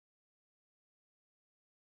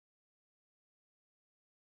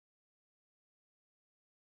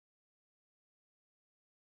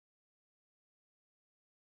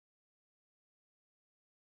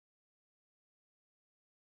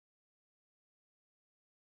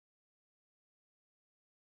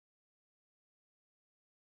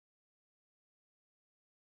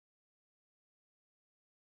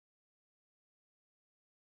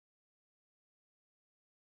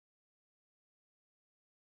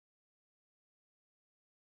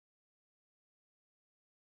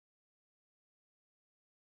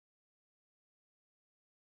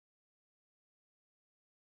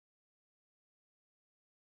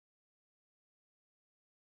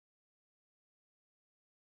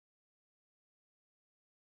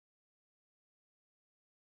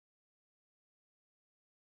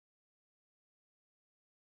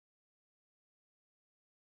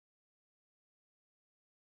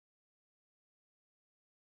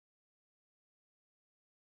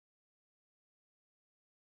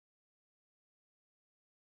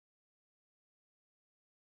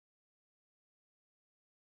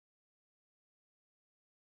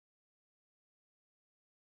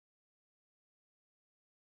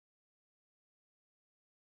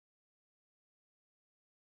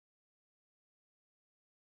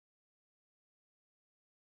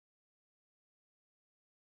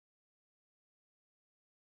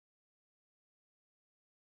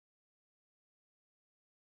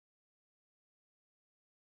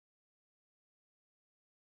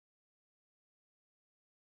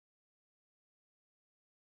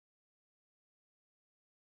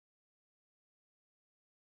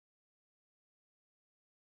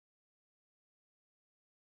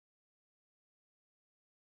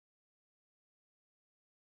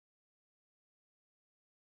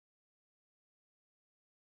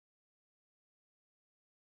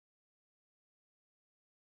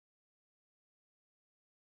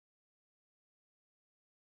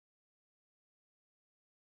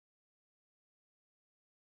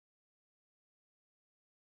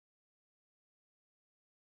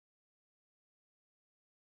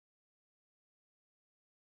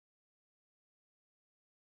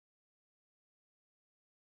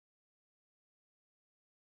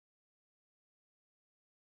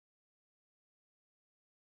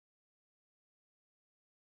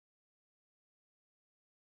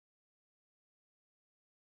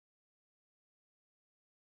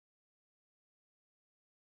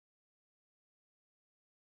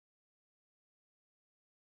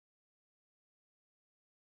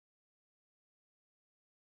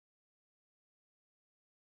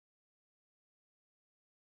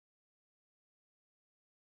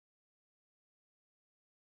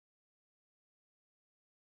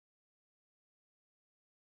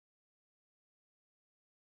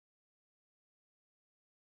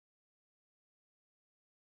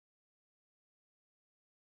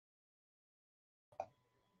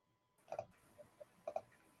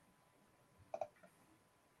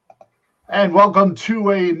And welcome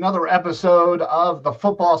to another episode of the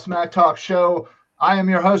Football Smack Talk Show. I am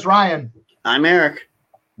your host, Ryan. I'm Eric.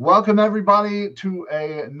 Welcome, everybody, to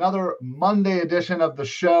another Monday edition of the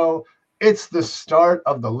show. It's the start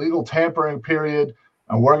of the legal tampering period,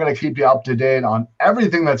 and we're going to keep you up to date on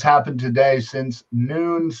everything that's happened today since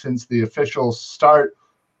noon, since the official start,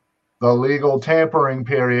 the legal tampering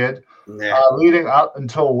period. Leading up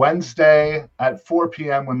until Wednesday at 4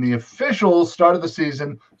 p.m. when the official start of the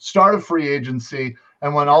season, start of free agency,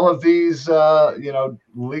 and when all of these,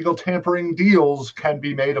 legal tampering deals can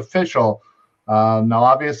be made official. Now,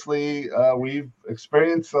 obviously, we've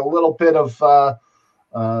experienced a little bit of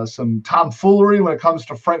some tomfoolery when it comes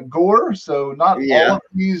to Frank Gore, so not all of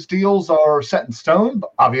these deals are set in stone,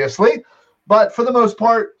 obviously. But for the most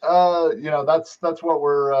part, that's what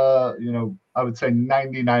we're, I would say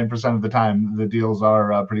 99% of the time the deals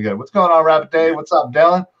are pretty good. What's going on, Rapid Dave? What's up,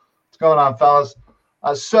 Dylan? What's going on, fellas?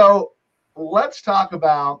 So let's talk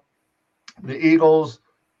about the Eagles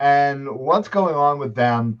and what's going on with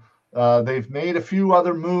them. They've made a few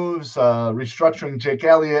other moves, restructuring Jake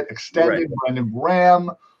Elliott, extending Brandon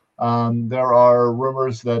Graham. There are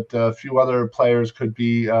rumors that a few other players could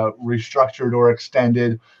be restructured or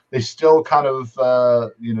extended. They still kind of,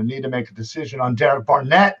 need to make a decision on Derek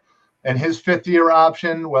Barnett and his fifth-year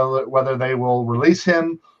option, whether they will release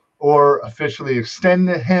him or officially extend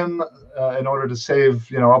him in order to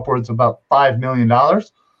save, upwards of about $5 million.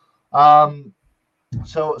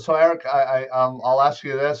 So Eric, I'll ask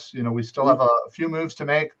you this. We still have a few moves to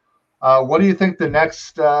make. What do you think the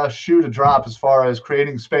next shoe to drop as far as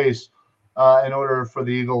creating space in order for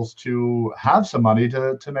the Eagles to have some money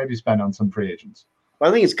to maybe spend on some free agents? Well,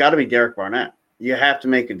 I think it's got to be Derek Barnett. You have to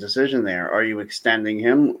make a decision there. Are you extending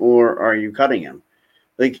him or are you cutting him?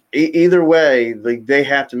 Either way, they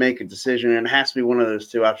have to make a decision, and it has to be one of those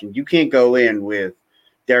two options. You can't go in with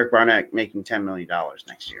Derek Barnett making $10 million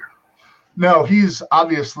next year. No, he's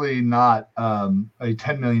obviously not a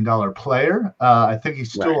 $10 million player. I think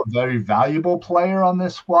he's still a very valuable player on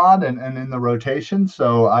this squad and in the rotation.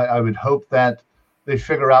 So I would hope that they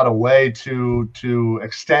figure out a way to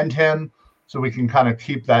extend him so we can kind of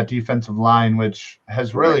keep that defensive line, which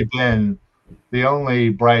has really been the only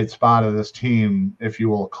bright spot of this team, if you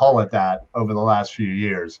will call it that, over the last few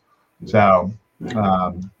years. So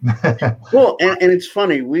well, and it's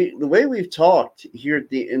funny, the way we've talked here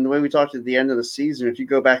and the way we talked at the end of the season, if you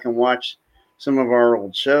go back and watch some of our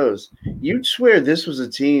old shows, you'd swear this was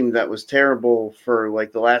a team that was terrible for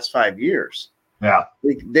the last 5 years. Yeah.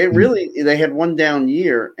 They had one down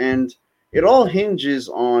year, and it all hinges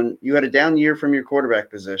on you had a down year from your quarterback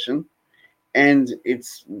position, and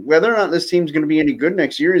it's whether or not this team's going to be any good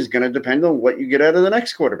next year is going to depend on what you get out of the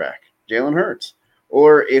next quarterback, Jalen Hurts.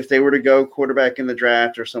 Or if they were to go quarterback in the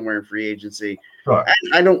draft or somewhere in free agency. Sure.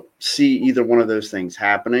 I don't see either one of those things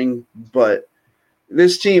happening. But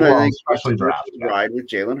this team, I think, especially draft, ride with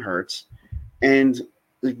Jalen Hurts. And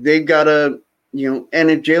they've got to, and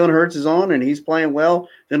if Jalen Hurts is on and he's playing well,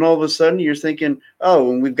 then all of a sudden you're thinking,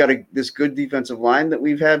 oh, and we've got this good defensive line that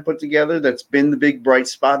we've had put together that's been the big bright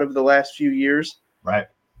spot of the last few years. Right.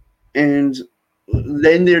 And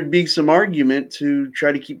then there'd be some argument to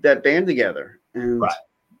try to keep that band together. Right.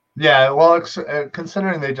 Yeah. Well,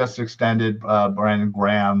 considering they just extended Brandon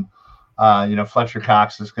Graham, Fletcher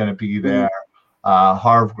Cox is going to be there.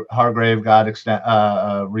 Hargrave got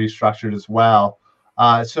restructured as well.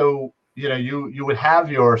 So you would have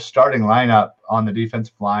your starting lineup on the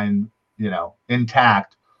defensive line,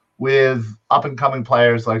 intact, with up and coming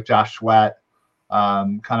players like Josh Sweat,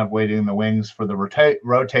 kind of waiting in the wings for the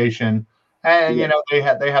rotation, and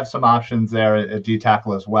they have some options there at D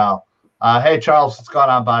tackle as well. Hey, Charles, what's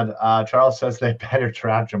going on, bud? Charles says they better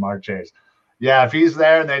draft Ja'Marr Chase. Yeah, if he's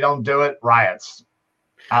there and they don't do it, riots.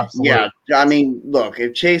 Absolutely. Yeah, I mean, look,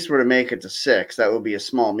 if Chase were to make it to 6, that would be a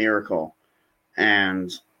small miracle.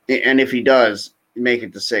 And if he does make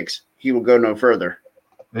it to 6, he will go no further.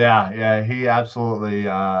 Yeah, he absolutely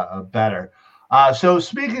better. So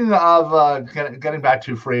speaking of getting back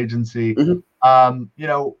to free agency,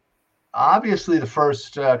 obviously the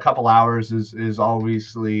first couple hours is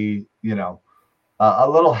obviously, a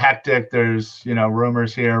little hectic. There's,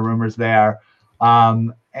 rumors here, rumors there.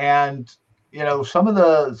 And, some of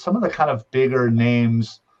the kind of bigger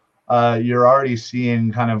names you're already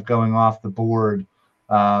seeing kind of going off the board,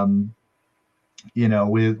 with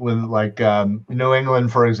New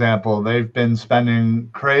England, for example. They've been spending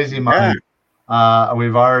crazy money.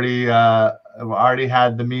 We've already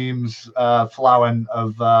had the memes flowing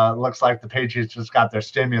of looks like the Patriots just got their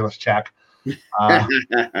stimulus check,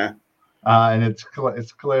 and it's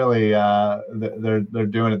clearly they're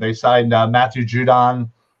doing it. They signed Matthew Judon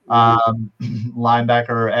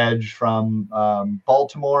linebacker edge from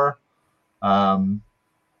Baltimore.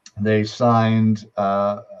 They signed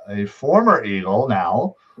a former Eagle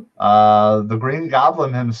now, the Green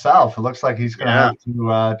Goblin himself. It looks like he's going to have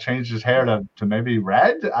to change his hair to maybe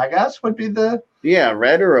red, I guess, would be the... Yeah,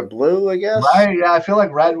 red or a blue, I guess. Right, yeah, I feel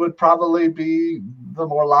like red would probably be the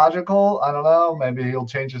more logical. I don't know. Maybe he'll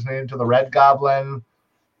change his name to the Red Goblin.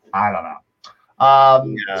 I don't know.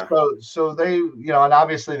 So they, and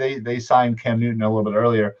obviously they signed Cam Newton a little bit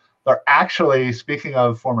earlier. They're actually, speaking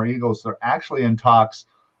of former Eagles, they're actually in talks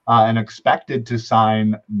and expected to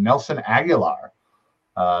sign Nelson Aguilar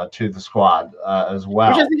to the squad as well.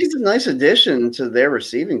 Which I think is a nice addition to their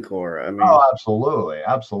receiving core. I mean, absolutely.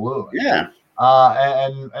 Yeah.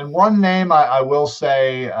 And one name I will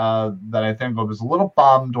say that I think I was a little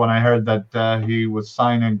bummed when I heard that he was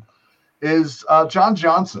signing is John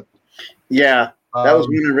Johnson. Yeah, that was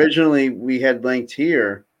one originally we had linked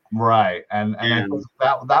here. Right, and I think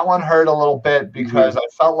that one hurt a little bit because I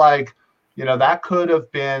felt like, that could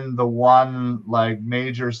have been the one like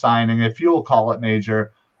major signing, if you'll call it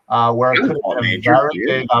major, where it could have been a very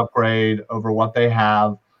big upgrade over what they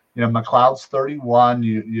have. McLeod's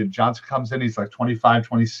 31. Johnson comes in, he's like 25,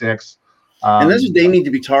 26. And that's what they need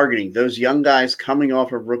to be targeting, those young guys coming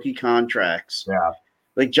off of rookie contracts. Yeah.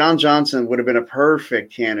 Like John Johnson would have been a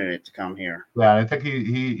perfect candidate to come here. Yeah, I think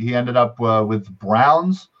he ended up with the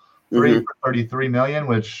Browns, for $33 million,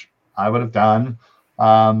 which I would have done.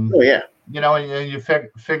 You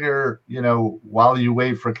figure, while you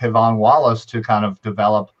wait for Kevon Wallace to kind of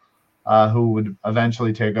develop, who would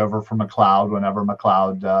eventually take over for McLeod whenever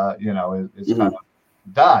McLeod, is kind of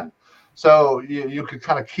done. So you could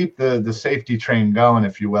kind of keep the safety train going,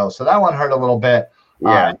 if you will. So that one hurt a little bit.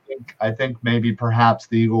 Yeah. I think maybe perhaps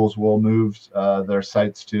the Eagles will move their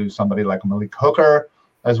sights to somebody like Malik Hooker,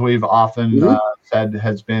 as we've often said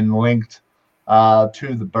has been linked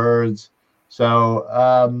to the Birds. So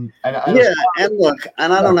and look,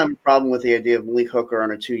 and I don't have a problem with the idea of Malik Hooker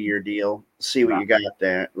on a 2-year deal. See what you got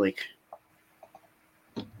there, like.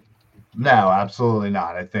 No, absolutely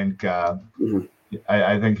not. I think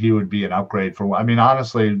I think he would be an upgrade for. I mean,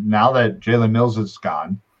 honestly, now that Jalen Mills is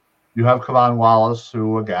gone, you have Kevon Wallace,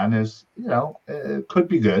 who again is could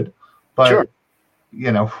be good, but we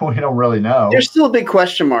don't really know. There's still a big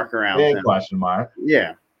question mark around. Big question mark.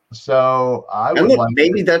 Yeah. So I would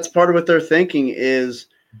maybe that's part of what they're thinking is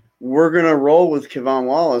we're gonna roll with Kevon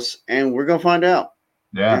Wallace and we're gonna find out.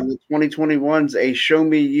 Yeah. And the 2021's a show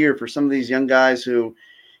me year for some of these young guys who,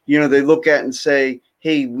 they look at and say,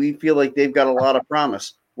 hey, we feel like they've got a lot of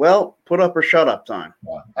promise. Well, put up or shut up time.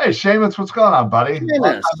 Yeah. Hey, Seamus, what's going on, buddy?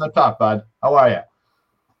 Long time no talk, bud. How are you?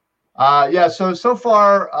 So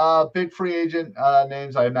far, big free agent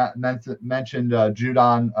names I mentioned.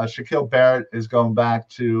 Judon, Shaquille Barrett is going back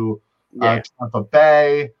to Tampa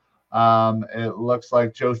Bay. It looks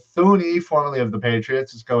like Joe Thuney, formerly of the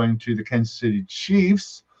Patriots, is going to the Kansas City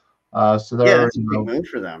Chiefs. So that's a big move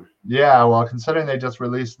for them. Yeah, well, considering they just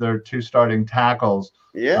released their 2 starting tackles,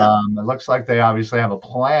 it looks like they obviously have a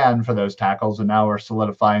plan for those tackles, and now we're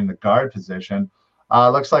solidifying the guard position.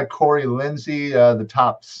 Looks like Corey Lindsey, the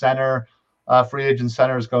top center, free agent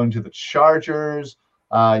center, is going to the Chargers.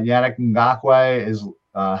 Yannick Ngakoue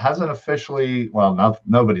hasn't officially,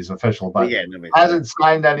 nobody's official, but hasn't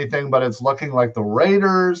signed anything, but it's looking like the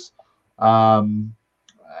Raiders.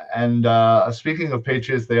 And speaking of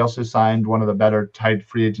Patriots, they also signed one of the better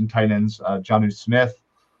free agent tight ends, Jonnu Smith,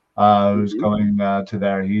 who's going to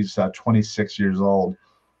there. He's 26 years old.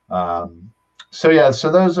 So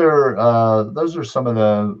those are some of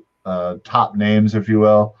the top names, if you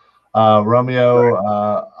will. Romeo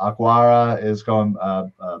Aguara is going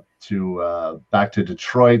back to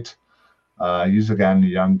Detroit. He's again a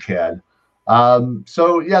young kid.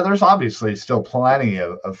 There's obviously still plenty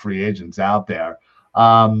of free agents out there.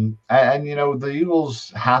 The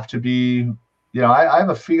Eagles have to be, I have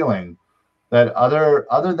a feeling that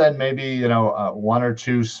other than maybe, 1 or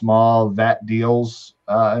 2 small vet deals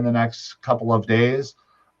in the next couple of days,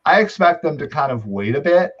 I expect them to kind of wait a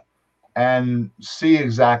bit and see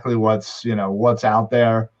exactly what's out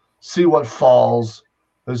there, see what falls,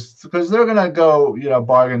 because they're going to go,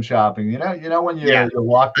 bargain shopping, when you're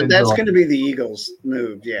walked into. That's going to be the Eagles'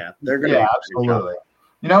 move. Yeah. They're going to. Yeah, absolutely.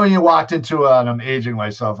 When you walked into and I'm aging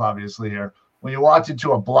myself, obviously, here. When you walked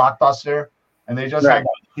into a Blockbuster and they just had a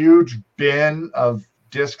huge bin of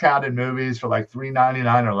discounted movies for like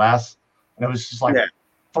 $3.99 or less, and it was just like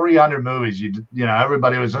 300 movies.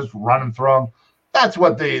 Everybody was just running through them. That's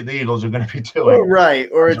what the Eagles are going to be doing. Oh, right.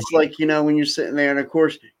 Or it's like, when you're sitting there and, of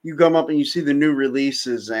course, you come up and you see the new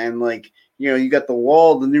releases and, like, you got the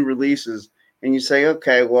wall of the new releases. and you say,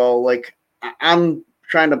 okay, well, like I'm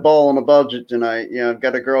trying to ball on a budget tonight. I've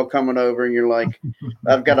got a girl coming over, and you're like,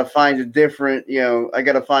 I've got to find a different, I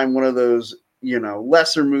got to find one of those,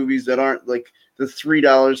 lesser movies that aren't like the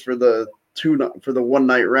 $3 for the one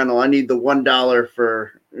night rental. I need the $1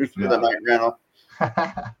 for the night rental.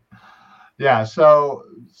 Yeah. So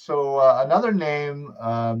another name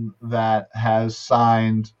that has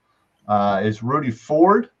signed is Rudy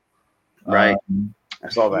Ford. Right. I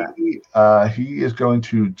saw that. He is going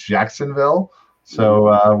to Jacksonville.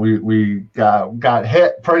 So we got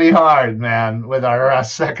hit pretty hard, man, with our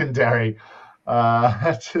secondary.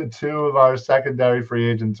 Two of our secondary free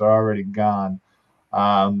agents are already gone.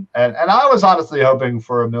 And I was honestly hoping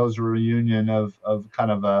for a Mills reunion of kind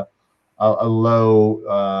of a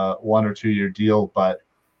low 1 or 2 year deal, but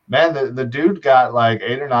man, the dude got like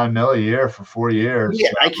 $8 or $9 million a year for 4 years.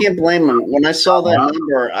 Yeah, I can't blame him. When I saw that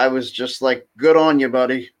number, I was just like, "Good on you,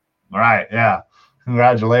 buddy." Right? Yeah.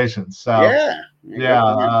 Congratulations. So yeah.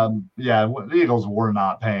 The Eagles were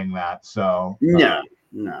not paying that. So no,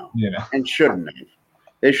 and shouldn't have.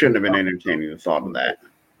 They shouldn't have been entertaining the thought of that.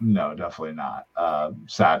 No, definitely not.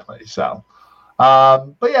 Sadly, so.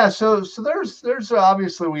 But yeah, so there's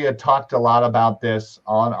obviously we had talked a lot about this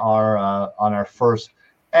on our first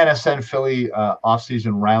NSN Philly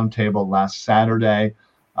offseason roundtable last Saturday,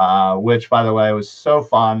 which by the way was so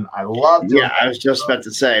fun. I loved it. Yeah, I was just about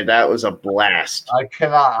to say that was a blast.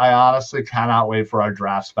 I honestly cannot wait for our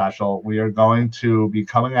draft special. We are going to be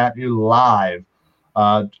coming at you live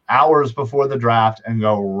hours before the draft and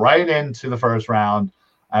go right into the first round,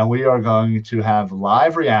 and we are going to have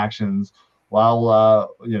live reactions.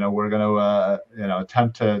 While we're going to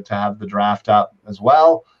attempt to have the draft up as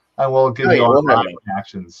well, and we'll give you all our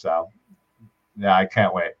reactions. So, yeah, I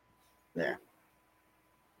can't wait. Yeah,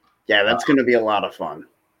 that's going to be a lot of fun.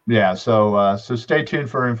 Yeah, so stay tuned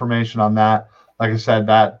for information on that. Like I said,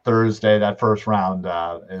 that Thursday, that first round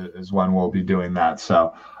is when we'll be doing that.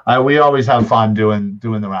 So we always have fun doing the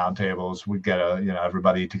roundtables. We get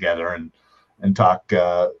everybody together and talk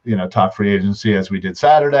free agency as we did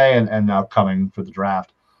Saturday and now coming for the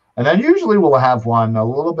draft. And then usually we'll have one a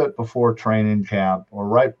little bit before training camp or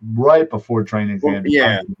right before training camp.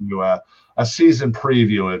 Yeah. Do a season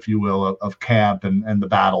preview, if you will, of camp and the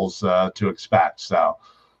battles to expect. So,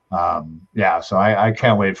 so I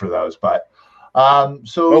can't wait for those. But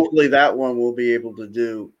so hopefully that one we'll be able to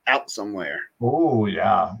do out somewhere. Oh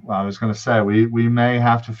yeah, I was going to say we may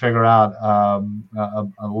have to figure out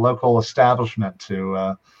a local establishment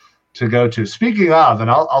to go to. Speaking of, and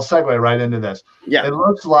I'll segue right into this. Yeah, it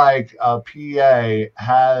looks like PA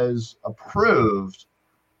has approved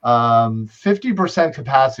 50%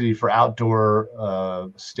 capacity for outdoor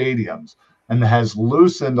stadiums, and has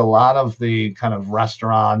loosened a lot of the kind of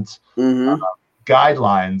restaurants.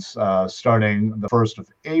 Guidelines starting the 1st of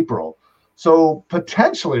April. So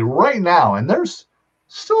potentially right now, and there's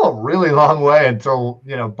still a really long way until,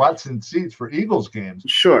 butts and seats for Eagles games.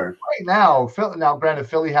 Sure. Right now, granted,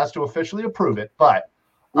 Philly has to officially approve it, but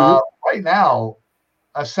right now,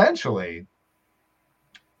 essentially,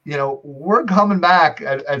 we're coming back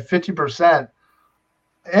at 50%.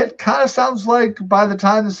 It kind of sounds like by the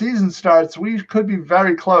time the season starts, we could be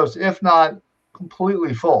very close, if not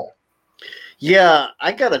completely full. Yeah,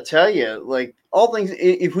 I gotta tell you, like all things,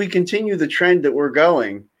 if we continue the trend that we're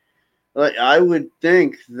going, like I would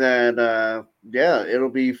think that, it'll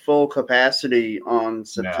be full capacity on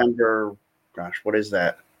September. Yeah. Gosh, what is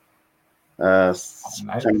that?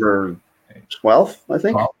 September 12th, I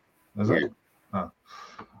think. 12th? Is it? Oh.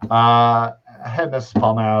 Hey, Mrs.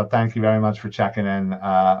 Palmero, thank you very much for checking in.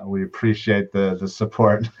 We appreciate the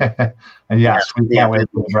support, and yes, we can't wait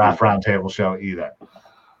for the draft roundtable show either.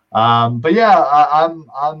 But yeah,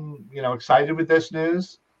 I'm excited with this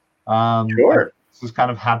news. Sure. This is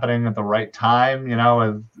kind of happening at the right time,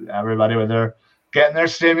 with everybody with their getting their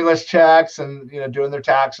stimulus checks and doing their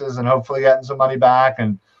taxes and hopefully getting some money back.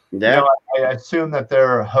 And I assume that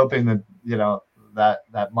they're hoping that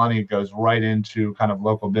that money goes right into kind of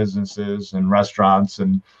local businesses and restaurants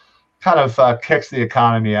and kind of kicks the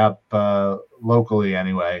economy up locally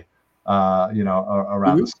anyway.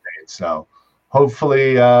 Around the state. So.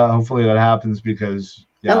 Hopefully that happens because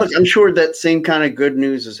and look, I'm sure that same kind of good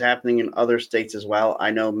news is happening in other states as well. I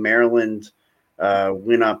know Maryland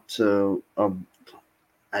went up to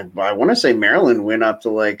I want to say Maryland went up to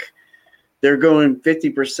like they're going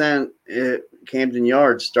 50% at Camden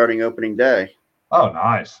Yards starting opening day. Oh,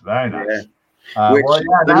 nice, very nice. Yeah. Which let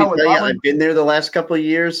me tell you, I've been there the last couple of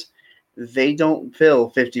years. They don't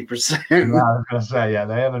fill 50%. Yeah, I was gonna say,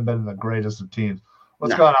 they haven't been the greatest of teams.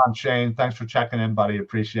 What's going on, Shane? Thanks for checking in, buddy.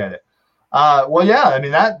 Appreciate it. Well, yeah. I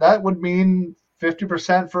mean that would mean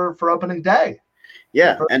 50% for opening day.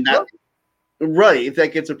 Yeah, and that right if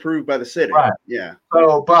that gets approved by the city. Right. Yeah.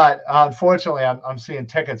 So, but unfortunately, I'm seeing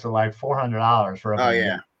tickets are like $400 for opening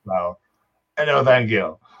day. So, no, thank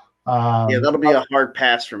you. Yeah, that'll be a hard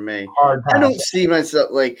pass for me. Hard pass. I don't see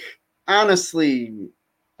myself honestly.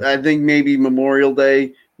 I think maybe Memorial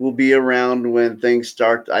Day will be around when things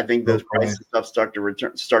start. I think those prices and stuff start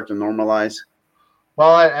to normalize.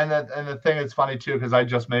 Well, and the thing that's funny too, because I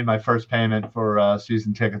just made my first payment for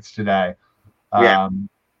season tickets today. Yeah.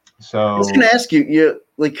 So I was going to ask you,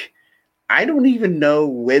 I don't even know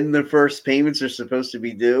when the first payments are supposed to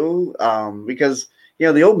be due, because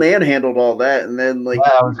the old man handled all that, and then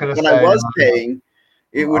I was paying,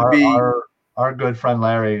 it would be our good friend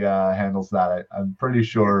Larry handles that. I'm pretty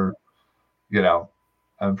sure,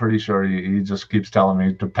 I'm pretty sure he just keeps telling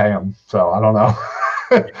me to pay him. So I don't know.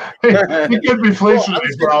 he could be fleecing me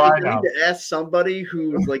for all I know. To ask somebody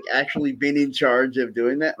who's actually been in charge of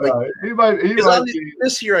doing that. He might be.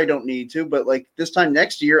 This year I don't need to, but this time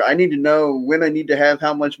next year I need to know when I need to have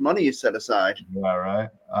how much money is set aside. Yeah,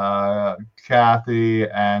 right. Kathy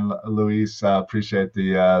and Luis, appreciate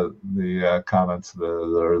the comments,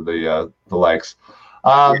 the likes.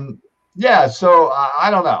 Yeah, so I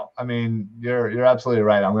don't know. I mean, you're absolutely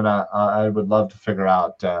right. I would love to figure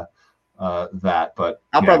out that, but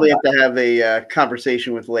I'll probably have to have a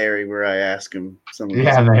conversation with Larry where I ask him some.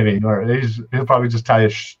 Maybe, or he'll probably just tell you,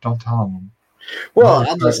 "Shh, don't tell him." Well,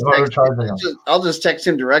 I'll just text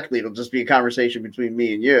him directly. It'll just be a conversation between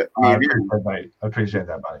me and you. I appreciate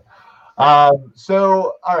that, buddy.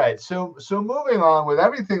 So all right, so moving on with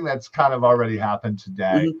everything that's kind of already happened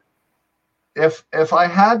today. Mm-hmm. If I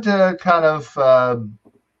had to kind of,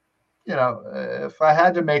 if I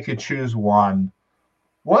had to make you choose one,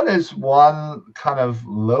 what is one kind of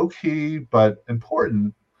low-key but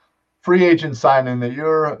important free agent signing that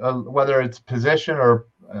you're, whether it's position or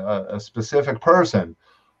a specific person,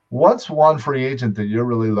 what's one free agent that you're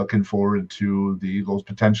really looking forward to the Eagles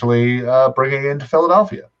potentially bringing into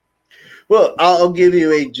Philadelphia? Well, I'll give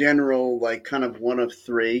you a general, kind of one of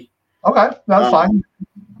three. Okay, that's fine.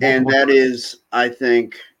 And that is, I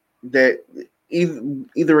think, that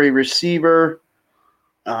either a receiver,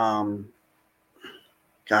 now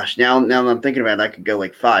I'm thinking about it, I could go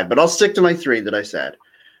 5, but I'll stick to my 3 that I said.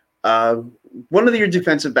 One of your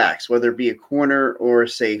defensive backs, whether it be a corner or a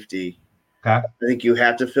safety, okay. I think you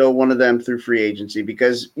have to fill one of them through free agency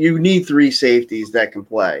because you need 3 safeties that can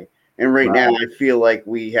play. And right now, I feel like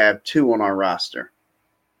we have 2 on our roster.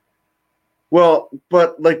 Well,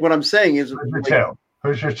 but what I'm saying is,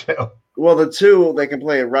 who's your 2? Well, the 2 that can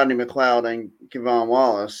play are Rodney McLeod and Kevon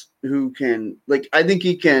Wallace, who can I think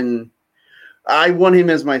he can. I want him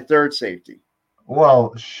as my 3rd safety.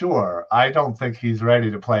 Well, sure. I don't think he's ready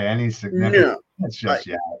to play any significant just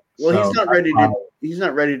yet. Well, he's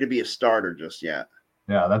not ready to be a starter just yet.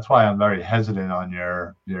 Yeah, that's why I'm very hesitant on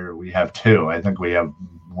your we have 2. I think we have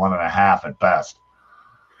 1.5 at best.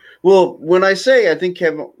 Well, when I say I think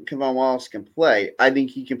Kevon Wallace can play, I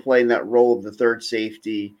think he can play in that role of the 3rd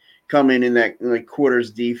safety, come in that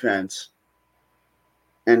quarters defense.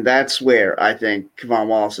 And that's where I think Kevon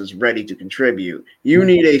Wallace is ready to contribute. You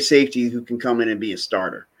need a safety who can come in and be a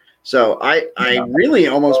starter. So I really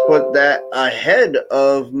almost put that ahead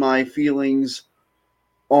of my feelings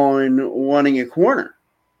on wanting a corner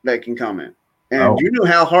that can come in. And you know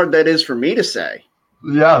how hard that is for me to say.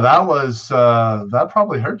 Yeah, that was that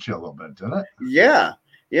probably hurt you a little bit, didn't it? Yeah.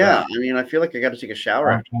 I mean, I feel like I got to take a shower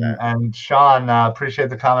after that. And Sean, appreciate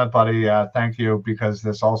the comment, buddy. Thank you, because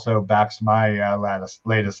this also backs my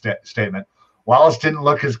latest statement. Wallace didn't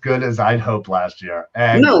look as good as I'd hoped last year.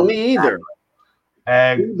 No, me either.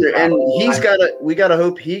 And we got to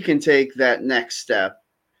hope he can take that next step,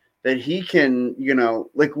 that he can,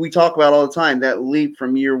 we talk about all the time, that leap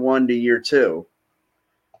from year 1 to year 2.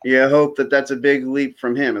 Yeah, I hope that's a big leap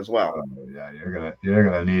from him as well. Yeah, you're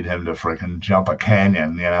gonna need him to freaking jump a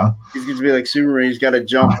canyon, He's going to be like Superman. He's got to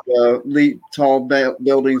jump leap tall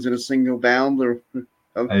buildings in a single bound.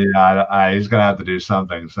 Yeah, he's gonna have to do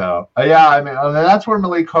something. So I mean, that's where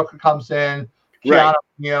Malik Hooker comes in. Keanu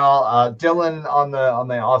Neal, Dylan on the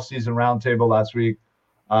offseason roundtable last week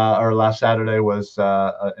or last Saturday was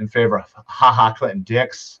in favor of Clinton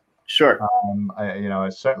Dix. Sure. I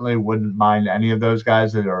certainly wouldn't mind any of those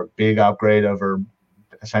guys that are a big upgrade over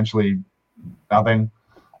essentially nothing,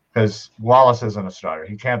 because Wallace isn't a starter.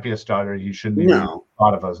 He can't be a starter. He shouldn't be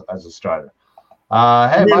thought of as a starter.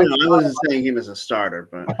 Hey, Mike, I wasn't saying him as a starter,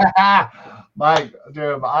 but Mike,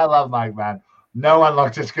 dude, I love Mike, man. No one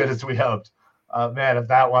looked as good as we hoped. Man, if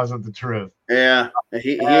that wasn't the truth. Yeah,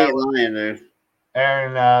 he ain't lying, dude.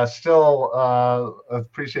 Aaron, still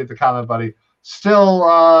appreciate the comment, buddy. Still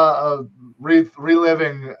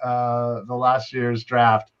reliving the last year's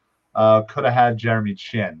draft. Could have had Jeremy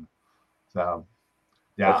Chin. So,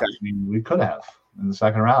 yeah, Okay. we could have in the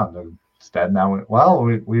second round. Instead, now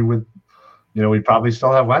we would, we'd probably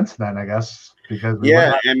still have Wentz then, I guess, because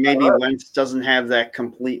and maybe Wentz doesn't have that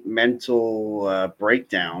complete mental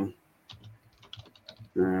breakdown.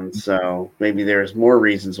 And so maybe there's more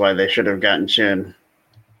reasons why they should have gotten Chin.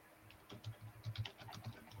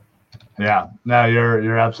 Yeah, no,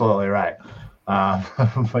 you're absolutely right.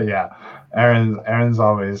 But yeah, Aaron's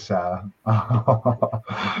always hey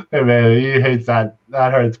man, he hates that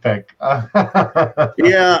Hurts pick.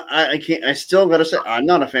 Yeah, I can't. I still gotta say I'm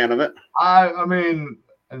not a fan of it. I mean,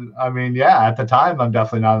 yeah, at the time I'm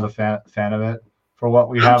definitely not a fan of it. For what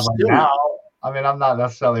we have right now, I mean, I'm not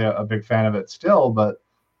necessarily a big fan of it still, but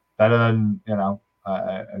better than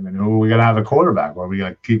I mean, who are we gonna have a quarterback? Are we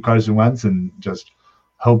gonna keep Carson Wentz and just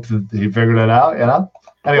hope that he figured it out?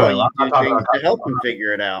 Anyway, to help him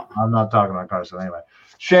figure it out. I'm not talking about Carson anyway.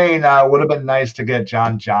 Shane, would have been nice to get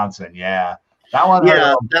John Johnson. Yeah, that one.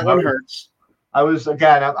 Yeah, that one hurts.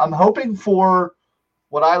 I'm hoping for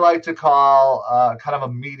what I like to call kind of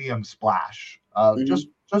a medium splash.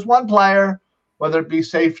 Just one player, whether it be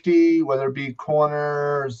safety, whether it be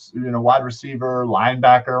corners, wide receiver,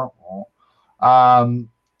 linebacker,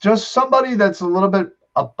 just somebody that's a little bit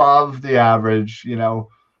above the average.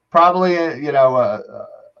 Probably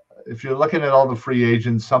if you're looking at all the free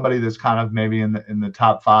agents, somebody that's kind of maybe in the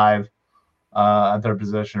top 5 at their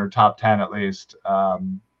position, or top 10 at least.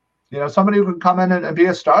 Somebody who could come in and be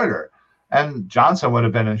a starter. And Johnson would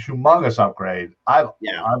have been a humongous upgrade. I've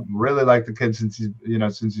really liked the kid since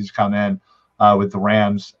he's come in with the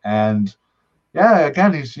Rams. And yeah,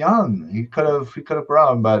 again, he's young. He could have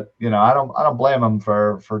grown, but I don't blame him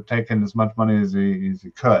for taking as much money as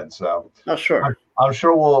he could. So sure. I'm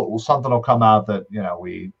sure something will come out that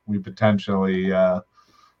we potentially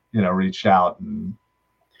reached out and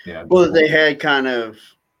Well, they had kind of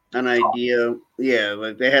an idea. Yeah,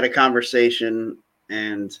 like they had a conversation,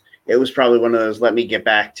 and it was probably one of those "let me get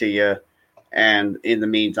back to you." And in the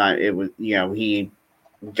meantime, it was he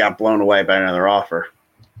got blown away by another offer.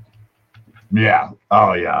 Yeah.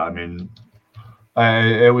 Oh, yeah. I mean,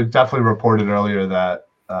 it was definitely reported earlier that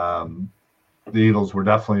the Eagles were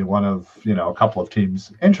definitely one of a couple of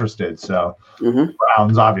teams interested. So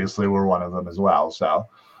Browns obviously were one of them as well. So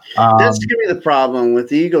that's gonna be the problem with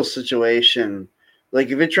the Eagles situation. Like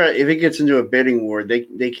if it gets into a bidding war,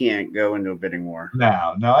 they can't go into a bidding war.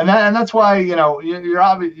 No, and that's why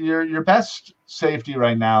your best safety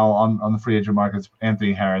right now on the free agent market is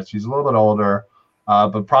Anthony Harris. He's a little bit older.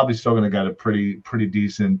 But probably still going to get a pretty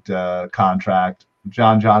decent contract.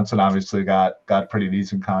 John Johnson obviously got pretty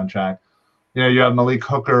decent contract. You have Malik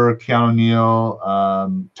Hooker, Keanu Neal,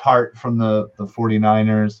 Tart from the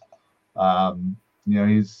 49ers.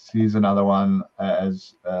 He's another one,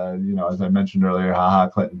 as as I mentioned earlier,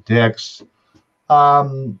 Clinton Dix.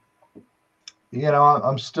 I'm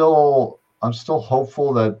still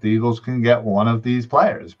hopeful that the Eagles can get one of these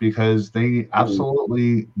players because they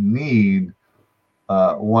absolutely need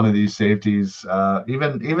one of these safeties.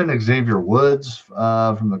 Even Xavier Woods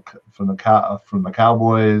from the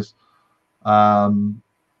Cowboys. I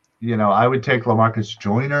would take LaMarcus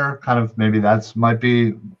Joyner. Kind of maybe might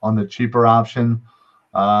be on the cheaper option.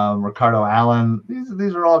 Ricardo Allen.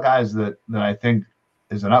 These are all guys that I think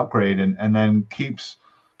is an upgrade and then keeps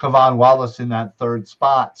Kavon Wallace in that third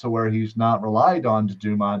spot, so where he's not relied on to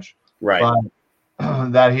do much, right?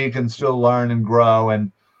 But that he can still learn and grow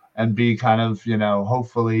and be kind of,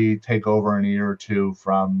 hopefully take over in a year or two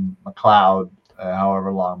from McLeod,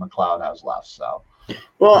 however long McLeod has left. So,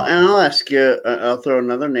 well, and I'll ask you, I'll throw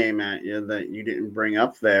another name at you that you didn't bring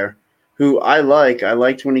up there, who I like. I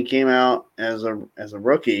liked when he came out as a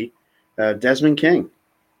rookie, Desmond King.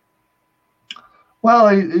 Well,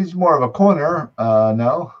 he's more of a corner,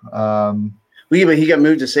 no. Yeah, but he got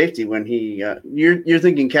moved to safety when he. You're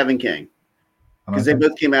thinking Kevin King. Because they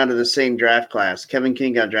both came out of the same draft class. Kevin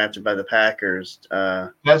King got drafted by the Packers.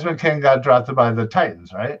 Desmond King got drafted by the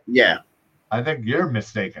Titans, right? Yeah. I think you're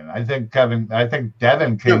mistaken. I think Devin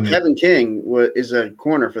King. No, Kevin King is a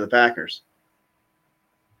corner for the Packers.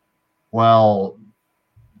 Well,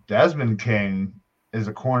 Desmond King is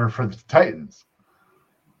a corner for the Titans.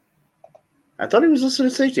 I thought he was listed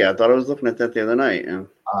at safety. I thought I was looking at that the other night. Yeah.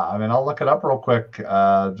 I'll look it up real quick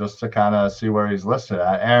just to kind of see where he's listed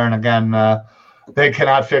at. Aaron, again, they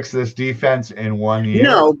cannot fix this defense in 1 year.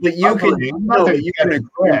 No, but you can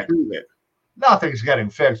improve it. Nothing's getting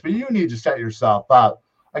fixed, but you need to set yourself up.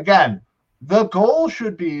 Again, the goal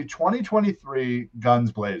should be 2023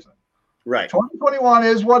 guns blazing. Right. 2021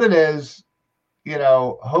 is what it is.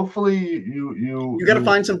 Hopefully you got to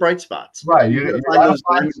find some bright spots. Right. You got to find those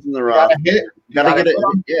diamonds in the rough. You got to get it.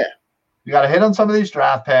 Yeah. You got to hit on some of these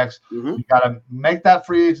draft picks. Mm-hmm. You got to make that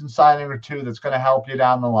free agent signing or two that's going to help you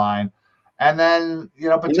down the line. And then,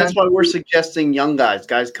 and that's why we're suggesting young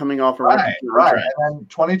guys coming off a right. And then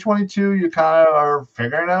 2022, you kind of are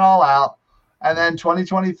figuring it all out. And then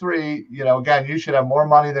 2023, again, you should have more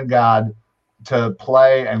money than God to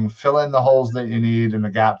play and fill in the holes that you need and the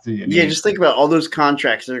gaps that you need. Yeah, just think about all those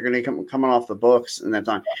contracts that are going to come coming off the books in that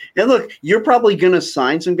time. And look, you're probably going to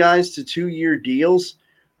sign some guys to 2-year deals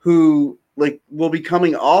who will be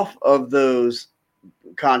coming off of those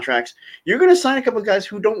contracts. You're going to sign a couple of guys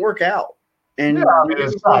who don't work out. And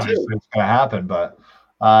it's obviously it's going to happen, but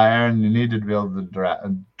Aaron, you needed to be able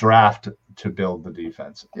to draft to build the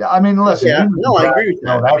defense. Yeah, I mean, listen. Yeah, no, I agree with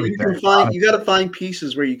that. You got to find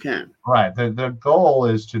pieces where you can. Right. The goal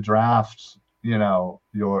is to draft, your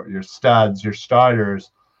studs, your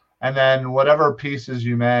starters, and then whatever pieces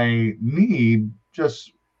you may need,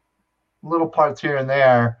 just little parts here and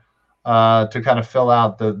there to kind of fill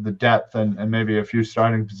out the depth and maybe a few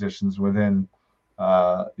starting positions within.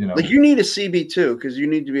 You need a CB2 because you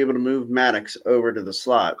need to be able to move Maddox over to the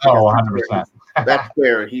slot. Oh, 100%. That's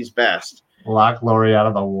where he's best. Lock Laurie out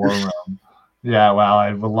of the war room. Yeah, well,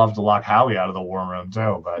 I would love to lock Howie out of the war room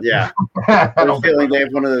too, but yeah, I'm feeling they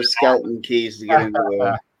have one of those skeleton keys to get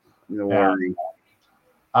into the war room.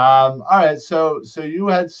 All right, so you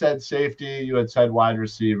had said safety, you had said wide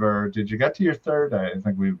receiver. Did you get to your third? I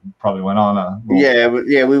think we probably went on a little...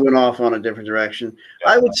 Yeah, we went off on a different direction.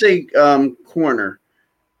 Yeah. I would say corner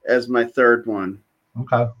as my third one.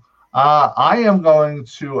 Okay. I am going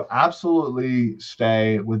to absolutely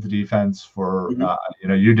stay with the defense for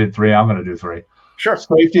you did 3, I'm going to do 3. Sure.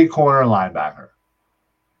 Safety, corner, and linebacker.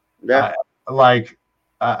 Yeah.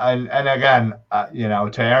 And again,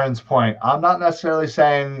 to Aaron's point, I'm not necessarily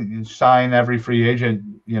saying sign every free agent.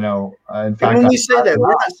 In fact, when we say that, we're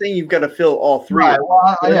not saying you've got to fill all 3. Right.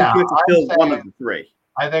 Well, you have to fill one of the 3.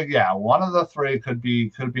 I think one of the 3 could be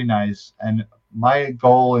nice. And my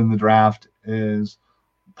goal in the draft is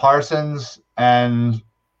Parsons and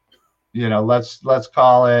let's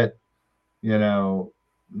call it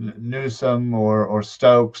Newsome or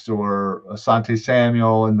Stokes or Asante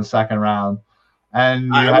Samuel in the second round.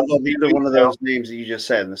 And I would love either one of those names that you just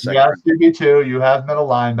said in the second round. You have CB2, you have middle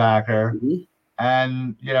linebacker,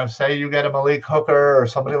 and say you get a Malik Hooker or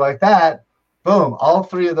somebody like that, boom, all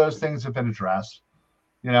 3 of those things have been addressed.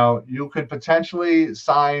 You could potentially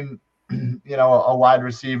sign a wide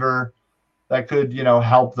receiver that could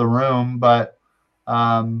help the room, but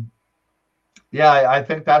I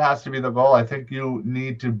think that has to be the goal. I think you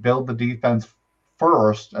need to build the defense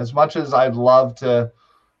first. As much as I'd love to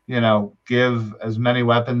give as many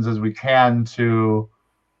weapons as we can to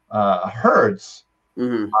Hurts,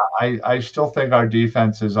 I still think our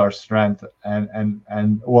defense is our strength and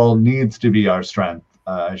needs to be our strength,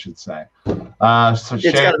 I should say. So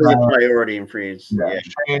it's got to be a priority in free agency.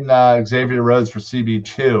 Shane Xavier Rhodes for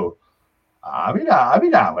CB2. I'd be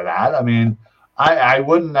down with that. I mean, I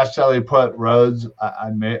wouldn't necessarily put Rhodes.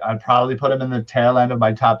 I'd probably put him in the tail end of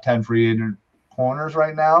my top 10 free agent corners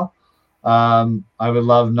right now. I would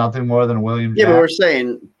love nothing more than William Jackson. But we're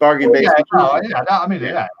saying bargain basement.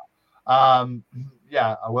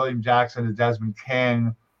 William Jackson and Desmond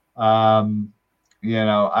King.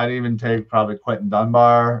 I'd even take probably Quentin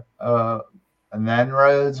Dunbar and then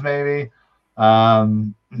Rhodes maybe.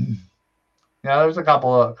 There's a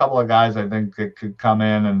couple of guys I think that could come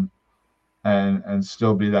in and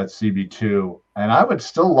still be that CB2. And I would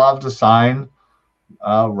still love to sign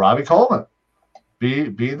Robbie Coleman. Be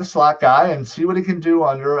the slot guy and see what he can do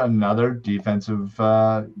under another defensive.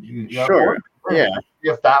 Sure.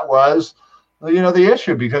 If that was, the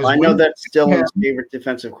issue, because I know that's still his favorite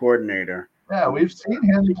defensive coordinator. Yeah, we've seen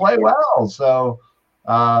him play well. So,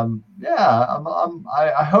 I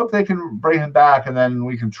hope they can bring him back, and then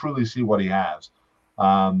we can truly see what he has.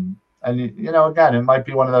 And again, it might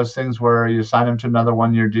be one of those things where you sign him to another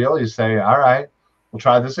 1-year deal. You say, all right, we'll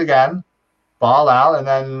try this again, ball out, and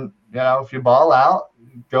then. If you ball out,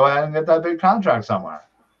 go ahead and get that big contract somewhere.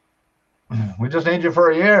 We just need you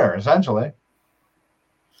for a year, essentially.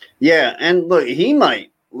 Yeah, and look, he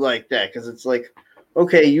might like that because it's like,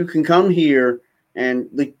 okay, you can come here and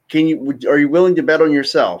are you willing to bet on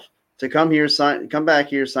yourself to come back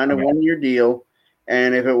here, sign a 1-year deal,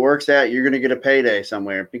 and if it works out, you're going to get a payday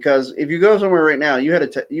somewhere. Because if you go somewhere right now, you had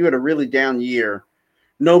a really down year,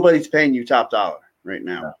 nobody's paying you top dollar right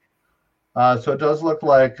now. So it does look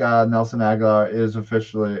like Nelson Aguilar is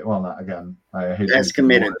officially, well, not again. I hate That's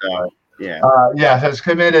committed, though. Yeah. Yeah, has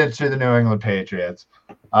committed to the New England Patriots.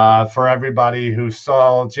 For everybody who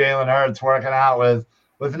saw Jalen Hurts working out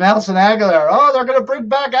with Nelson Aguilar, oh, they're going to bring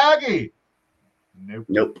back Aggie.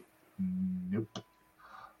 Nope.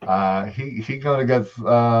 He going to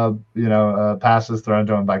get passes thrown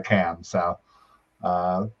to him by Cam. So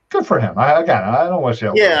good for him. I don't wish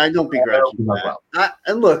it. Yeah, I don't begrudge him that.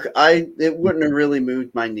 And look, it wouldn't have really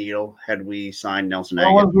moved my needle had we signed Nelson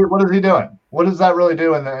Aguilar. What is he doing? What does that really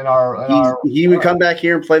do in our? He would come back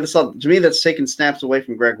here and play this up. To me, that's taking snaps away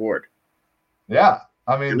from Greg Ward. Yeah,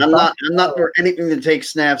 I mean, and I'm not for anything to take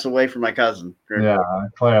snaps away from my cousin. Greg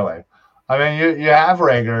Ward. Clearly. I mean, you have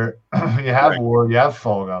Rager, you have Ward, you have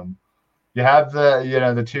Fulgham, you have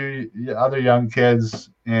the two other young kids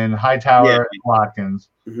in Hightower and Watkins.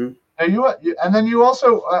 Mm-hmm. And then you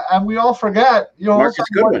also, and we all forget, Marcus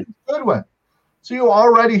Goodwin. So you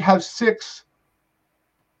already have 6,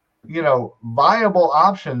 viable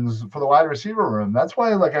options for the wide receiver room. That's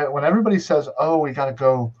why, when everybody says, "Oh, we got to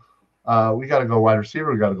go wide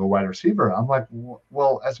receiver," I'm like,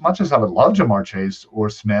 well, as much as I would love Ja'Marr Chase or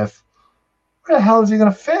Smith, where the hell is he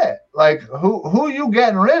going to fit? Like, who are you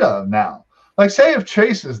getting rid of now? Like, say if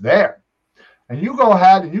Chase is there, and you go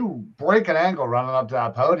ahead and you break an ankle running up to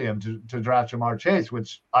that podium to draft Ja'Marr Chase,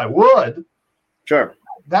 which I would. Sure.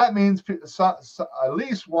 That means at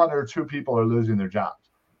least 1 or 2 people are losing their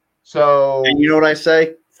jobs. So. And you know what I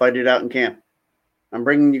say? Fight it out in camp. I'm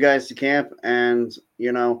bringing you guys to camp, and,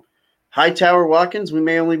 Hightower, Watkins, we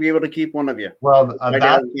may only be able to keep one of you. Well,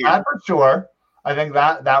 that for sure. I think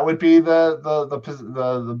that would be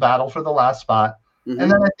the battle for the last spot. Mm-hmm.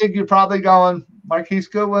 And then I think you're probably going, Marquise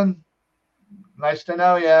Goodwin, nice to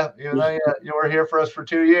know you. Even though you were here for us for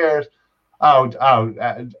 2 years. Aaron,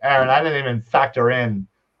 I didn't even factor in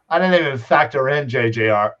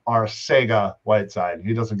JJ Arcega-Whiteside.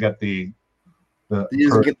 He doesn't get the. He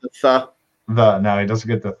doesn't get the th. No, he doesn't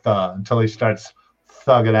get the th until he starts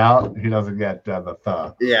thugging out. He doesn't get the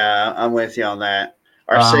th. Yeah, I'm with you on that.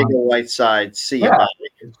 Arcega-Whiteside, see you,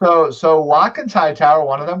 buddy. So Watkins, Hightower,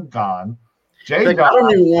 one of them gone. I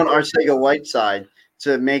don't even want Arcega-Whiteside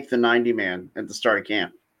to make the 90-man at the start of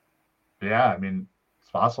camp. Yeah, I mean,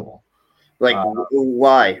 it's possible. Like,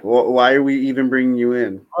 why? Why are we even bringing you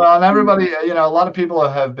in? Well, and everybody, a lot of people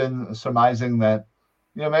have been surmising that,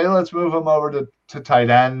 maybe let's move him over to tight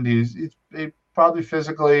end. He's probably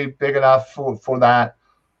physically big enough for that.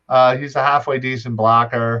 He's a halfway decent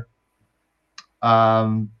blocker.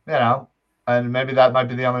 And maybe that might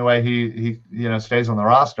be the only way he stays on the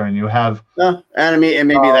roster. And you have and maybe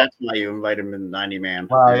that's why you invite him in the 90-man.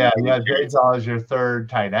 Well, yeah, J-Jaw is your third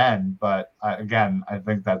tight end, but I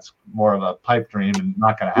think that's more of a pipe dream and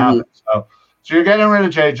not going to happen. Mm-hmm. So you're getting rid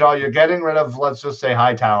of J-Jaw. You're getting rid of, let's just say,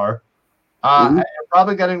 Hightower. And you're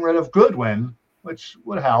probably getting rid of Goodwin, which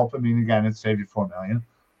would help. I mean, again, it'd save you $4 million.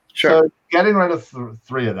 Sure. So getting rid of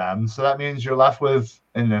 3 of them. So that means you're left with,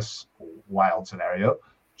 in this wild scenario,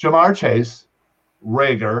 Ja'Marr Chase,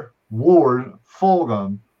 Rager, Ward,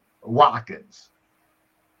 Fulgham, Watkins.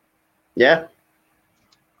 Yeah.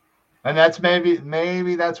 And that's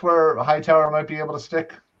maybe that's where Hightower might be able to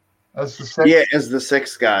stick as the 6th. Yeah, as the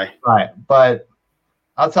 6th guy. Right. But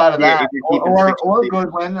outside of that, or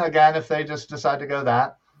Goodwin, again, if they just decide to go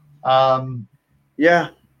that. Yeah.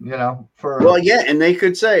 And they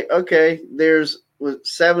could say, okay, there's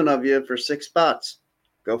 7 of you for 6 spots.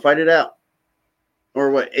 Go fight it out.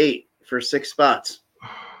 Or 8 for 6 spots.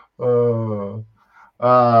 Well,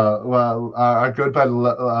 our good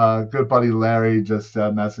buddy Larry just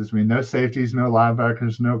messaged me. No safeties, no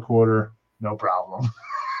linebackers, no quarter, no problem.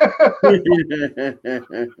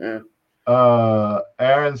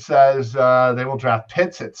 Aaron says they will draft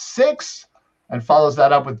Pitts at 6 and follows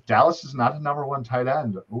that up with Dallas is not a number 1 tight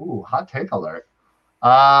end. Ooh, hot take alert.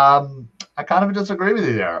 I kind of disagree with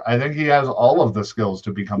you there. I think he has all of the skills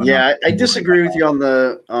to become. I disagree with you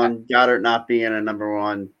on Goddard not being a number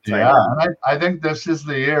 1 tight end. And I think this is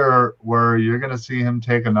the year where you're going to see him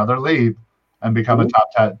take another leap and become a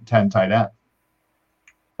top 10 tight end.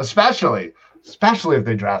 Especially if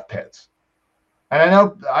they draft Pitts. And I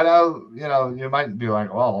know, you might be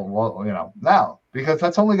like, well, no, because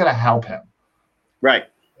that's only going to help him. Right.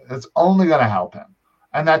 It's only going to help him.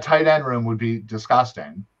 And that tight end room would be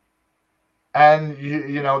disgusting. And,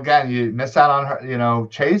 again, you miss out on her,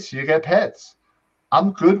 Chase, you get Pitts.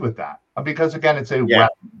 I'm good with that because, again, it's a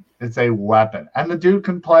weapon. It's a weapon. And the dude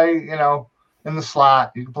can play, in the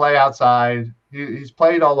slot. He can play outside. He's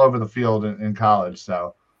played all over the field in college.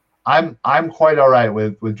 So I'm quite all right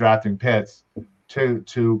with drafting Pitts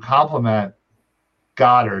to complement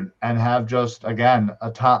Goddard and have just, again, a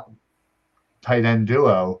top tight end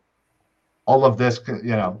duo, all of this,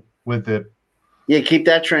 with the keep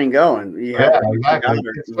that train going. Exactly.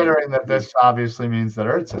 Considering that this obviously means that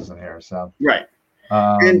Ertz isn't here, so right.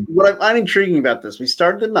 And what I find intriguing about this, we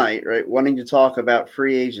started the night right wanting to talk about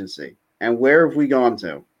free agency, and where have we gone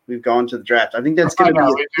to? We've gone to the draft. I think that's going to be.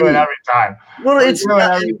 We do it every time. Well, it's not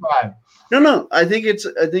every time. No. I think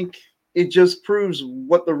it just proves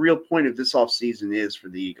what the real point of this offseason is for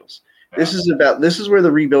the Eagles. Yeah. This is where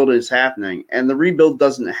the rebuild is happening, and the rebuild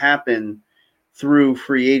doesn't happen through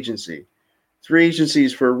free agency. Free agency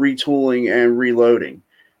is for retooling and reloading.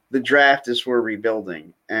 The draft is for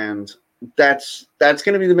rebuilding, and that's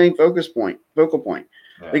going to be the main focal point.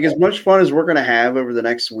 Yeah. Like, as much fun as we're going to have over the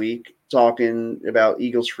next week talking about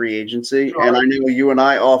Eagles free agency, sure. And I know you and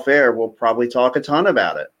I off air will probably talk a ton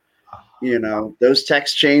about it. Those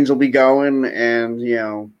text chains will be going, and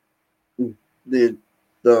the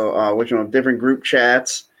different group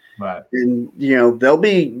chats, right? And they'll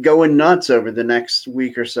be going nuts over the next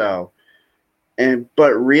week or so.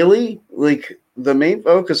 But really, like, the main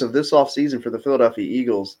focus of this offseason for the Philadelphia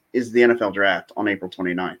Eagles is the NFL draft on April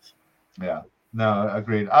 29th. Yeah, no,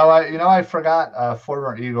 agreed. Oh, I forgot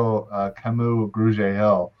former Eagle Camus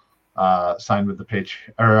Grugier-Hill signed with the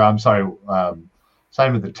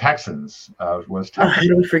signed with the Texans. I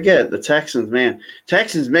don't forget the Texans, man.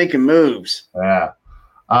 Texans making moves. Yeah.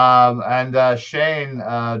 And Shane,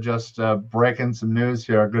 just breaking some news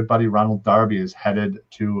here. Our good buddy Ronald Darby is headed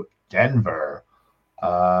to Denver.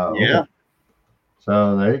 Yeah.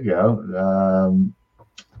 So there you go.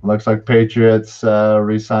 Looks like Patriots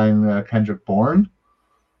re-sign Kendrick Bourne,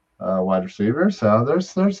 wide receiver. So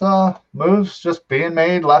there's moves just being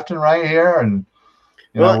made left and right here, and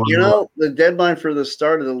the deadline for the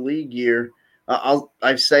start of the league year.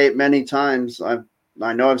 I say it many times.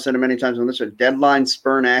 I know I've said it many times on this show. Deadline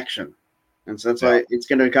spurn action. And so that's why it's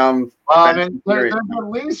going to become. Well, I mean, there's at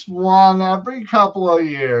least one every couple of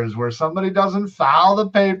years where somebody doesn't file the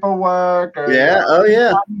paperwork or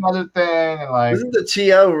another thing, and like, isn't the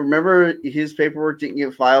TO? Remember, his paperwork didn't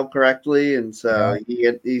get filed correctly, and so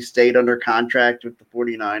he stayed under contract with the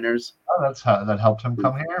 49ers. Oh, that helped him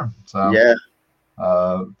come here. So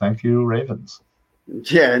thank you, Ravens.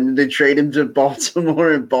 Yeah, and they trade him to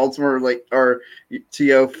Baltimore, and Baltimore, our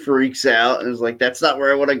TO freaks out and is like, "That's not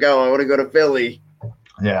where I want to go. I want to go to Philly."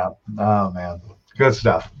 Yeah. Oh man, good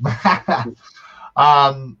stuff. But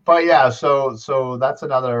yeah, so that's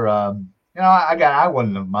another. Again, I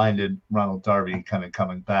wouldn't have minded Ronald Darby kind of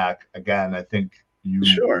coming back again. I think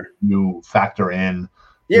you factor in.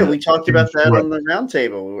 Yeah, we talked about that on the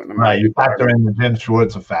roundtable. Right, you factor in the Jim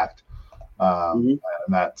Schwartz effect, and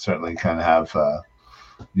that certainly can have.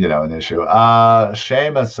 An issue.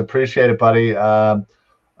 Seamus, appreciate it, buddy.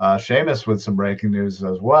 Seamus with some breaking news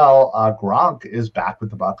as well. Gronk is back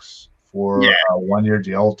with the Bucs for a 1-year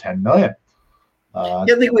deal, $10 million. I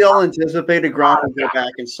think we all anticipated Gronk would go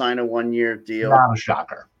back and sign a 1-year deal. Not a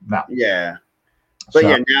shocker. No. Yeah.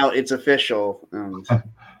 But now it's official.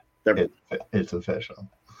 It's official.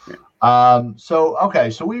 Yeah.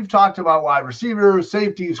 So we've talked about wide receivers,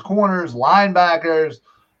 safeties, corners, linebackers.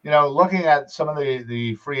 Looking at some of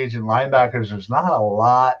the free agent linebackers, there's not a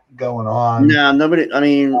lot going on. No, nobody. I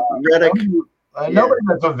mean, Reddick. Nobody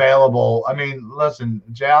that's available. I mean, listen,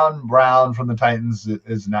 John Brown from the Titans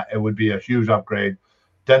is not. It would be a huge upgrade.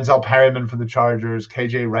 Denzel Perryman for the Chargers,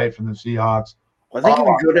 KJ Wright from the Seahawks. I think if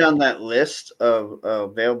you go down that list of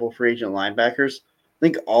available free agent linebackers, I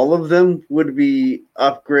think all of them would be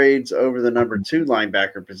upgrades over the number 2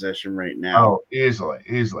 linebacker position right now. Oh,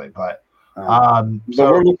 easily, but.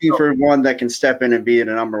 We're looking for one that can step in and be the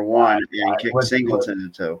number 1 and kick Singleton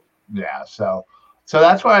into. Yeah, so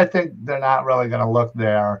that's why I think they're not really going to look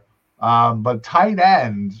there. But tight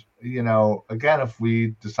end, again, if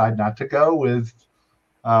we decide not to go with,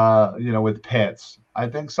 with Pitts, I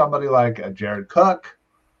think somebody like a Jared Cook,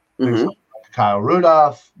 like Kyle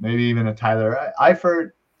Rudolph, maybe even a Tyler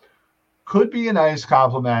Eifert could be a nice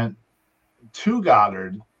compliment to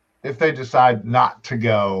Goddard if they decide not to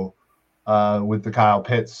go with the Kyle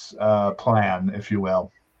Pitts plan, if you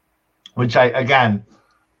will, which I don't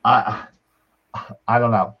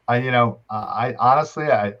know. I honestly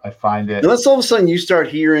find it. Unless all of a sudden you start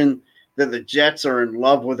hearing that the Jets are in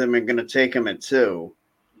love with him and going to take him at 2,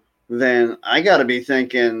 then I got to be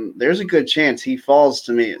thinking there's a good chance he falls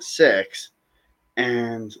to me at 6,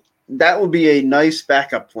 and that would be a nice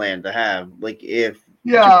backup plan to have. Like if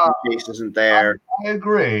case isn't there. I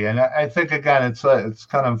agree, and I think again it's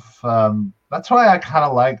kind of that's why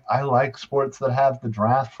I like sports that have the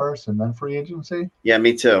draft first and then free agency. Yeah,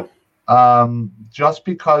 me too. Just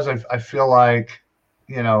because I feel like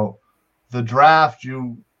the draft,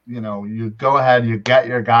 you go ahead, you get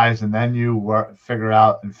your guys, and then you figure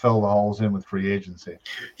out and fill the holes in with free agency.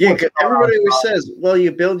 Yeah, because everybody always says, well,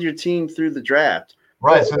 you build your team through the draft.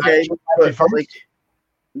 Right. Well, okay, but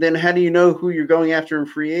then how do you know who you're going after in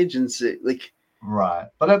free agency? Right.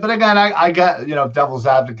 But again, I get, devil's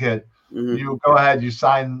advocate. Mm-hmm. You go ahead, you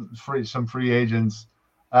sign some free agents,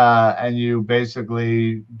 and you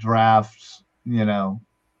basically draft,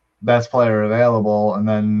 best player available, and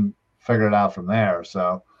then figure it out from there.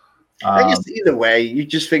 So I guess either way, you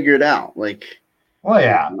just figure it out. Well,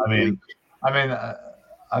 yeah.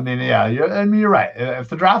 Yeah. You're right. If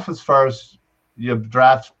the draft was first, you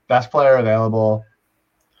draft best player available.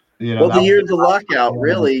 Well, the year of the lockout,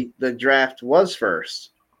 really, the draft was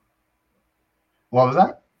first. What was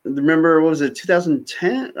that? Remember, what was it,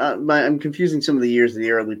 2010? I'm confusing some of the years of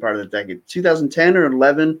the early part of the decade. 2010 or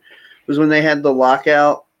 11 was when they had the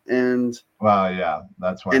lockout, and well, yeah,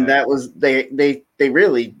 that's why. And that was they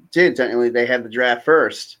really did technically. They had the draft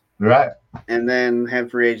first, right, and then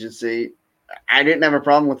had free agency. I didn't have a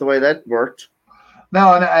problem with the way that worked.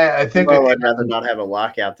 No, and I think I'd rather not have a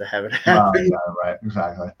lockout to have it happen. Yeah, right,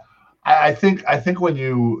 exactly. I think when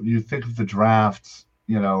you think of the drafts,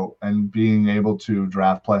 and being able to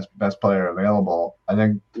draft best player available, I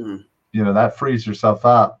think that frees yourself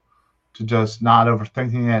up to just not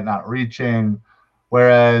overthinking it, not reaching.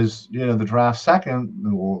 Whereas the draft second,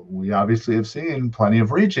 we obviously have seen plenty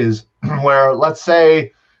of reaches where, let's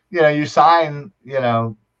say, you sign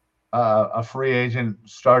a free agent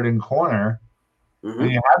starting corner,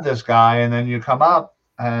 and you have this guy, and then you come up.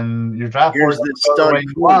 And your draft board stud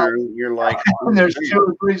corner, you're like, and there's 2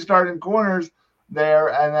 or 3 starting corners there,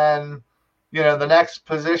 and then the next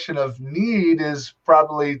position of need is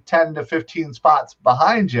probably 10 to 15 spots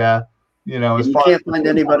behind you. You can't find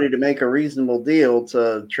anybody to make a reasonable deal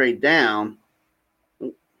to trade down.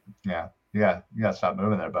 Yeah, you gotta stop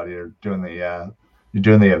moving there, buddy. You're doing the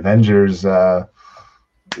Avengers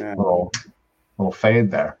little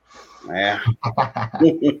fade there. Yeah.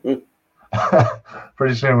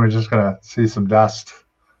 Pretty soon we're just gonna see some dust.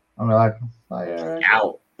 I'm like, bye, Eric.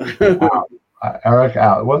 Out. Eric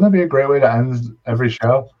out. Wouldn't that be a great way to end every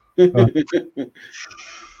show? All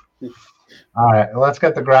right, let's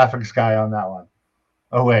get the graphics guy on that one.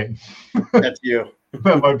 Oh wait, that's you.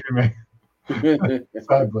 That might be me.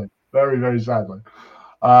 Sadly, very, very sadly.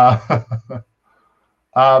 But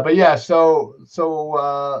yeah, so.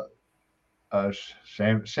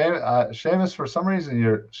 Seamus, for some reason,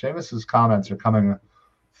 Seamus's comments are coming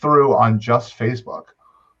through on just Facebook,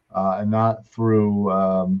 and not through.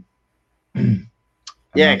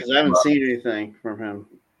 Yeah, because I haven't seen anything from him.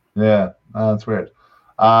 Yeah, that's weird.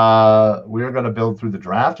 We're going to build through the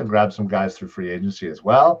draft and grab some guys through free agency as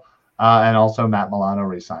well, and also Matt Milano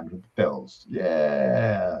re-signed with the Bills.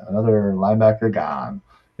 Yeah, another linebacker gone.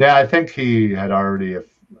 Yeah, I think he had already.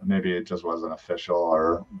 If maybe it just wasn't official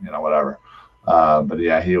or whatever. But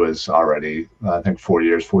yeah, he was already, I think, 4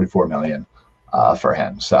 years, $44 million for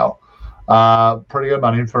him. So pretty good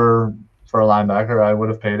money for a linebacker. I would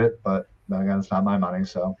have paid it, but then again, it's not my money.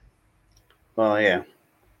 So. Well, yeah.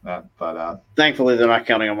 Yeah, but thankfully they're not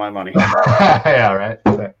counting on my money. Yeah, right.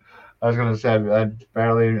 I was gonna say I'm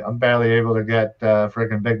barely able to get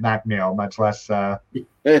freaking Big Mac meal, much less free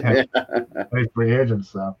agents.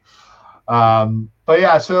 So. But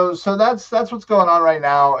yeah, so that's what's going on right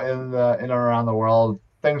now in and around the world.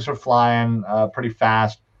 Things are flying pretty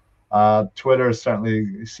fast. Twitter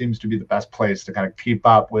certainly seems to be the best place to kind of keep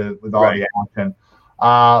up with all the action.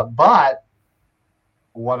 But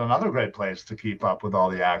what another great place to keep up with all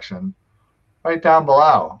the action, right down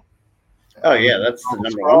below. Oh yeah, that's the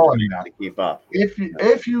number one place to keep up.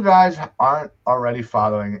 If you guys aren't already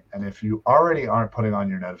following, and if you already aren't putting on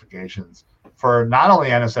your notifications for not only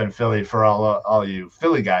NSN Philly, for all you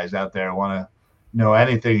Philly guys out there who want to know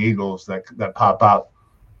anything Eagles that pop up,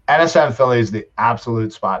 NSN Philly is the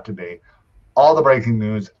absolute spot to be. All the breaking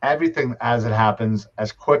news, everything as it happens,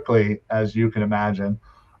 as quickly as you can imagine.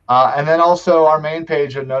 And then also our main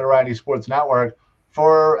page of Notoriety Sports Network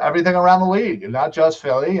for everything around the league, not just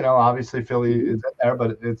Philly. Obviously Philly is in there,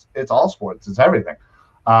 but it's all sports. It's everything.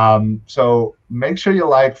 So make sure you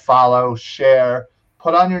like, follow, share,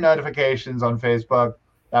 put on your notifications on Facebook.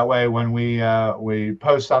 That way, when we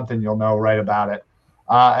post something, you'll know right about it.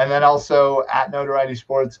 And then also at Notoriety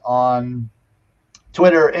Sports on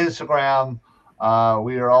Twitter, Instagram.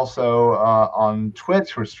 We are also on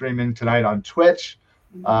Twitch. We're streaming tonight on Twitch.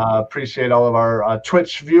 Appreciate all of our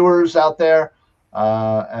Twitch viewers out there,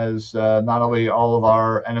 as not only all of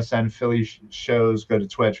our NSN Philly shows go to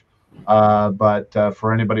Twitch, but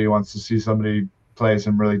for anybody who wants to see somebody play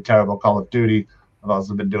some really terrible Call of Duty, I've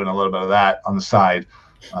also been doing a little bit of that on the side.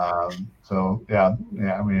 So yeah,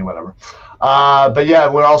 I mean, whatever. But yeah,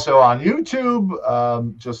 we're also on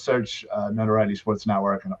YouTube. Just search Notoriety Sports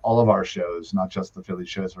Network, and all of our shows, not just the Philly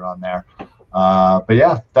shows, are on there. But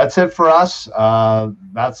yeah, that's it for us.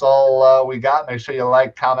 That's all we got. Make sure you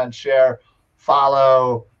like, comment, share,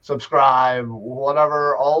 follow, subscribe,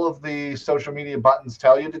 whatever all of the social media buttons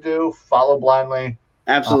tell you to do. Follow blindly.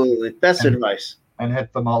 Absolutely. Best advice. And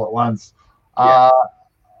hit them all at once. Yeah.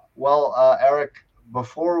 Eric,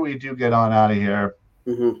 before we do get on out of here,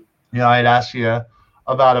 I'd ask you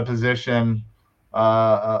about a position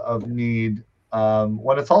of need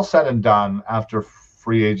when it's all said and done after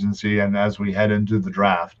free agency and as we head into the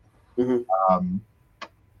draft.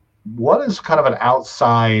 What is kind of an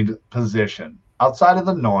outside position, outside of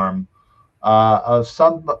the norm, of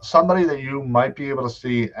somebody that you might be able to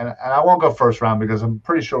see? And I won't go first round because I'm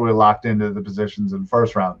pretty sure we're locked into the positions in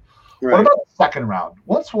first round. Right. What about the second round?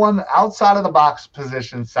 What's one outside of the box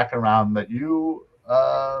position second round that you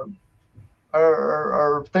are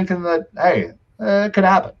thinking that, hey, it could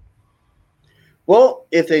happen? Well,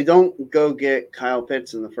 if they don't go get Kyle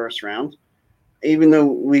Pitts in the first round, even though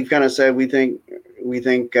we've kind of said we think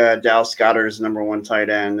Dallas Goedert is number one tight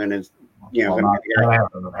end and is going to be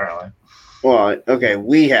apparently. Well, okay,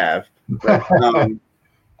 we have, but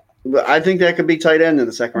I think that could be tight end in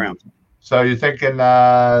the second round. So you're thinking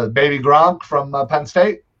Baby Gronk from Penn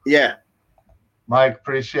State? Yeah. Mike,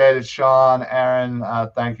 appreciate it. Sean, Aaron,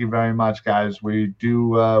 thank you very much, guys. We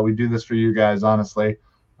do this for you guys, honestly,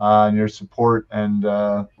 and your support, and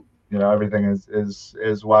everything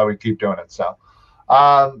is why we keep doing it. So,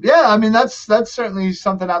 I mean that's certainly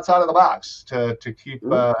something outside of the box to keep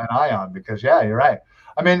an eye on, because you're right.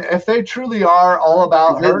 I mean, if they truly are all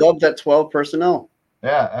about Hurts, they love that 12 personnel.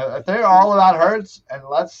 Yeah, if they're all about Hurts, and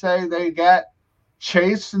let's say they get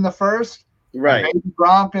Chase in the first, right, maybe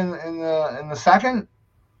Gronk in the second,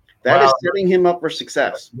 that is setting him up for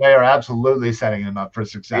success. They are absolutely setting him up for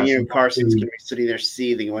success. And Carson's going to be sitting there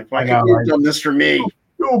seething, like, why can't you have done this for me?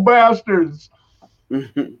 You bastards. I'm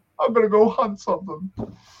going to go hunt something. I'm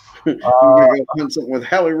going to go hunt something with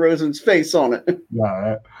Howie Roseman's face on it. Yeah,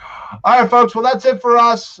 right. All right, folks. Well, that's it for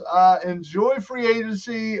us. Enjoy free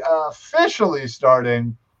agency officially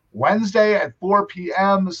starting Wednesday at 4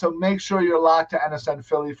 p.m. So make sure you're locked to NSN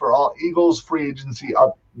Philly for all Eagles free agency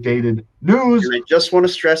updated news. And I just want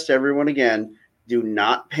to stress to everyone again, do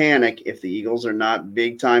not panic if the Eagles are not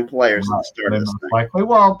big-time players at the start of this thing. Likely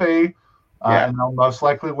won't be, and they'll most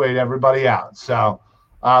likely wait everybody out. So,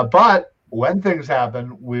 but when things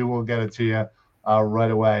happen, we will get it to you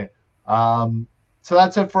right away. So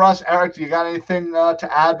that's it for us. Eric, do you got anything to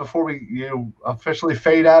add before you officially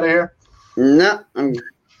fade out of here? No.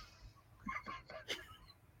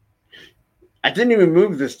 I didn't even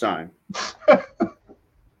move this time.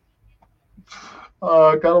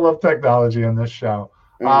 Gotta love technology in this show.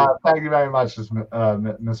 Thank you very much, Ms.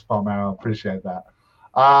 Palmero. Appreciate that.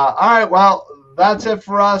 All right, well, that's it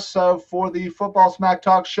for us. So for the Football Smack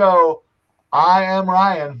Talk show, I am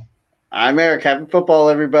Ryan. I'm Eric. Happy football,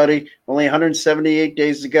 everybody. Only 178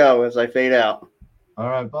 days to go as I fade out. All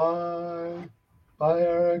right, bye. Bye,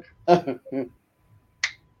 Eric. And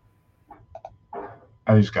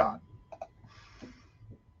he's gone.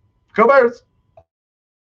 Go Bears.